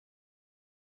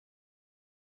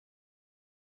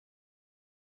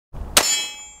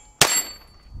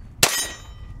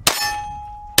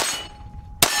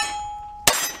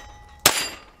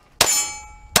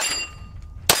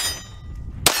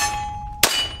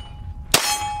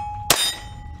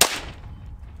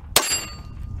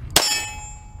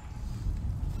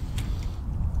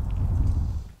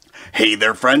Hey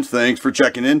there friends, thanks for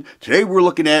checking in. Today we're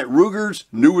looking at Ruger's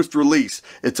newest release.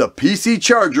 It's a PC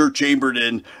Charger chambered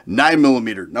in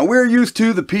 9mm. Now we're used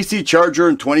to the PC Charger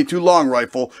and 22 long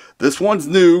rifle. This one's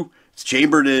new. It's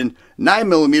chambered in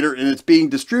 9mm and it's being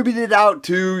distributed out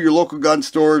to your local gun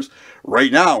stores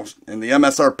right now. And the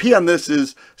MSRP on this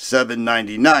is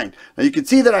 $7.99. Now you can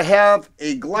see that I have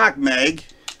a Glock mag.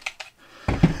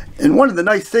 And one of the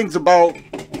nice things about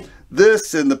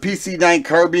this and the PC9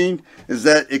 carbine is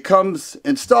that it comes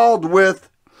installed with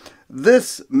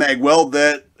this mag weld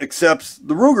that accepts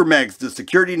the Ruger mags, the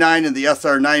Security 9 and the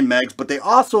SR9 mags, but they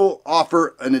also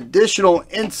offer an additional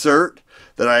insert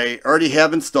that I already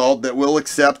have installed that will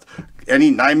accept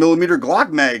any 9mm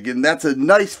Glock mag, and that's a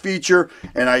nice feature,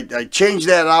 and I changed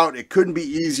that out. It couldn't be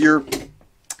easier,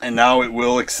 and now it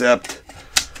will accept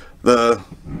the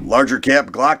larger cap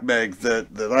Glock mags that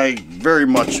I very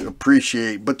much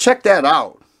appreciate. But check that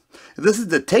out. This is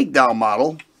the takedown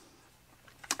model,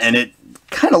 and it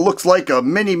kind of looks like a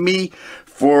mini-me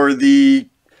for the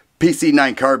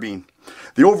PC9 carbine.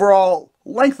 The overall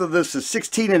length of this is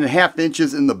 16.5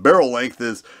 inches and the barrel length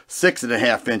is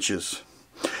 6.5 inches.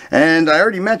 And I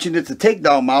already mentioned it's a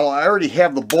takedown model. I already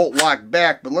have the bolt locked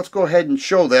back, but let's go ahead and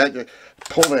show that.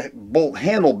 Pull the bolt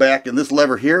handle back and this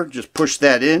lever here, just push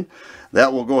that in.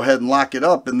 That will go ahead and lock it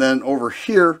up, and then over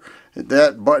here,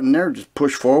 that button there, just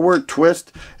push forward,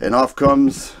 twist, and off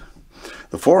comes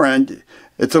the forend.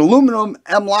 It's an aluminum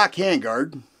M-lock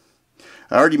handguard.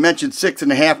 I already mentioned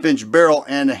 6.5 inch barrel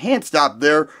and a hand stop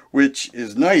there, which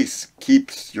is nice.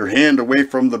 Keeps your hand away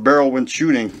from the barrel when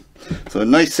shooting. So a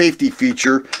nice safety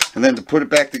feature. And then to put it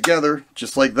back together,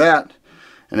 just like that,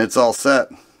 and it's all set.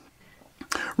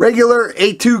 Regular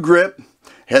A2 grip.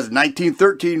 Has a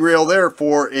 1913 rail there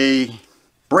for a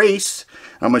brace.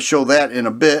 I'm going to show that in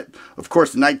a bit. Of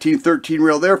course, the 1913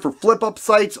 rail there for flip-up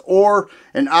sights or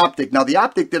an optic. Now, the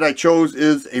optic that I chose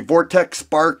is a Vortex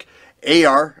SPARC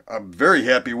AR. I'm very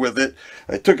happy with it.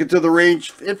 I took it to the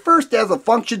range at first as a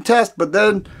function test, but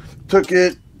then took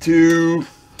it to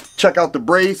check out the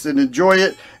brace and enjoy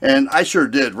it, and I sure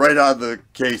did. Right out of the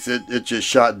case, it just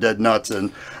shot dead nuts,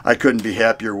 and I couldn't be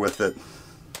happier with it.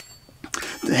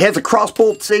 It has a cross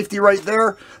bolt safety right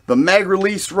there, the mag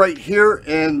release right here,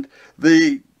 and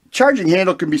the charging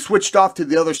handle can be switched off to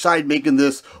the other side, making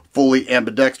this fully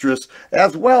ambidextrous,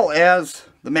 as well as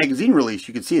the magazine release.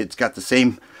 You can see it's got the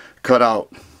same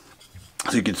cutout,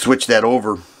 so you can switch that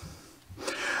over.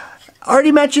 I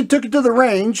already mentioned took it to the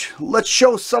range. Let's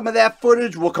show some of that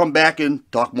footage. We'll come back and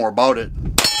talk more about it.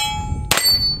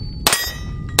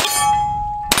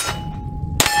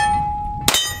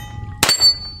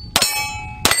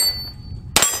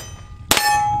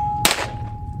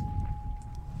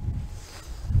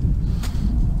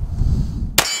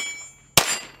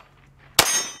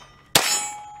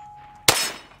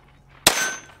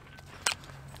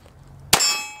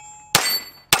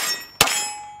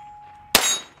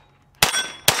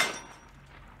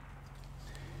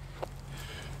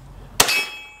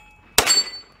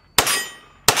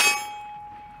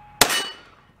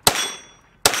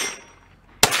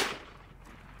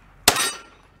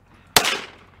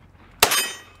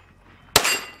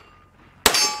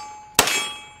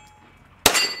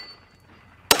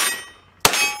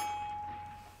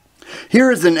 Here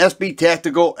is an SB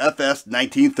Tactical FS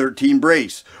 1913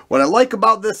 brace. What I like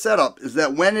about this setup is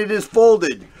that when it is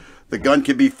folded, the gun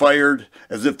can be fired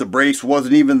as if the brace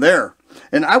wasn't even there.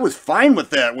 And I was fine with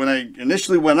that. When I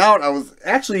initially went out, I was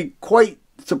actually quite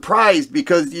surprised,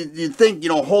 because you'd think, you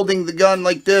know, holding the gun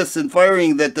like this and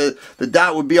firing, that the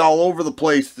dot would be all over the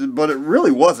place, but it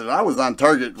really wasn't. I was on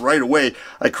target right away.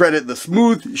 I credit the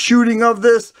smooth shooting of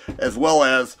this as well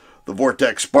as the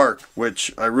Vortex SPARC,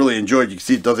 which I really enjoyed. You can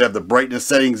see it does have the brightness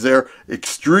settings there,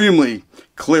 extremely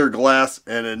clear glass,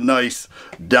 and a nice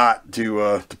dot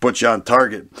to put you on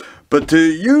target. But to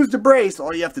use the brace,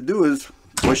 all you have to do is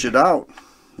push it out,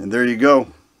 and there you go.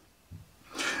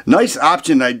 Nice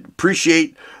option. I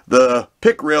appreciate the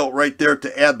pick rail right there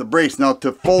to add the brace. Now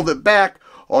to fold it back,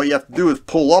 all you have to do is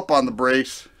pull up on the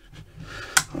brace.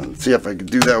 Let's see if I can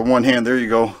do that with one hand. There you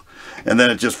go. And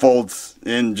then it just folds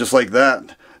in just like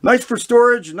that. Nice for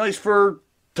storage, nice for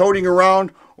toting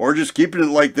around, or just keeping it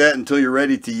like that until you're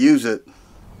ready to use it.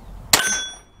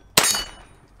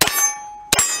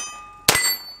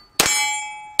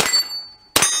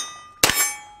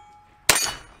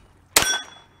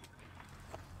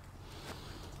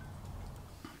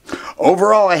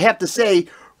 Overall, I have to say,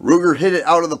 Ruger hit it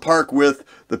out of the park with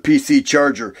the PC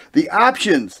Charger. The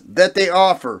options that they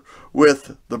offer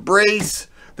with the brace,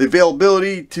 The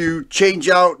availability to change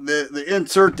out the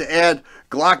insert to add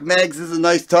Glock mags is a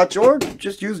nice touch, or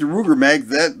just use the Ruger mags.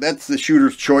 That's the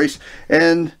shooter's choice.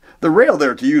 And the rail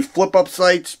there to use flip-up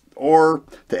sights or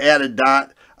to add a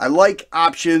dot. I like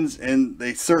options, and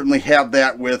they certainly have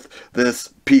that with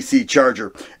this PC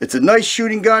Charger. It's a nice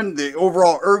shooting gun. The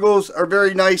overall ergos are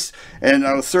very nice, and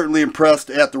I was certainly impressed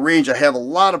at the range. I have a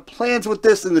lot of plans with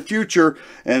this in the future,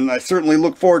 and I certainly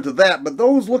look forward to that. But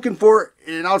those looking for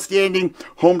an outstanding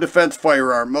home defense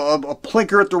firearm, a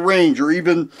plinker at the range, or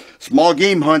even small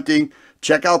game hunting,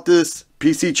 check out this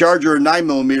PC Charger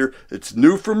 9mm. It's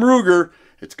new from Ruger.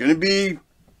 It's going to be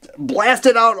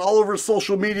blasted out all over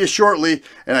social media shortly,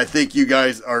 and I think you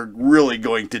guys are really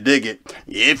going to dig it.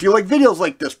 If you like videos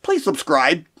like this, please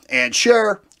subscribe and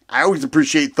share. I always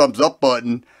appreciate thumbs up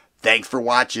button. Thanks for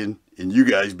watching, and you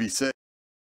guys be safe.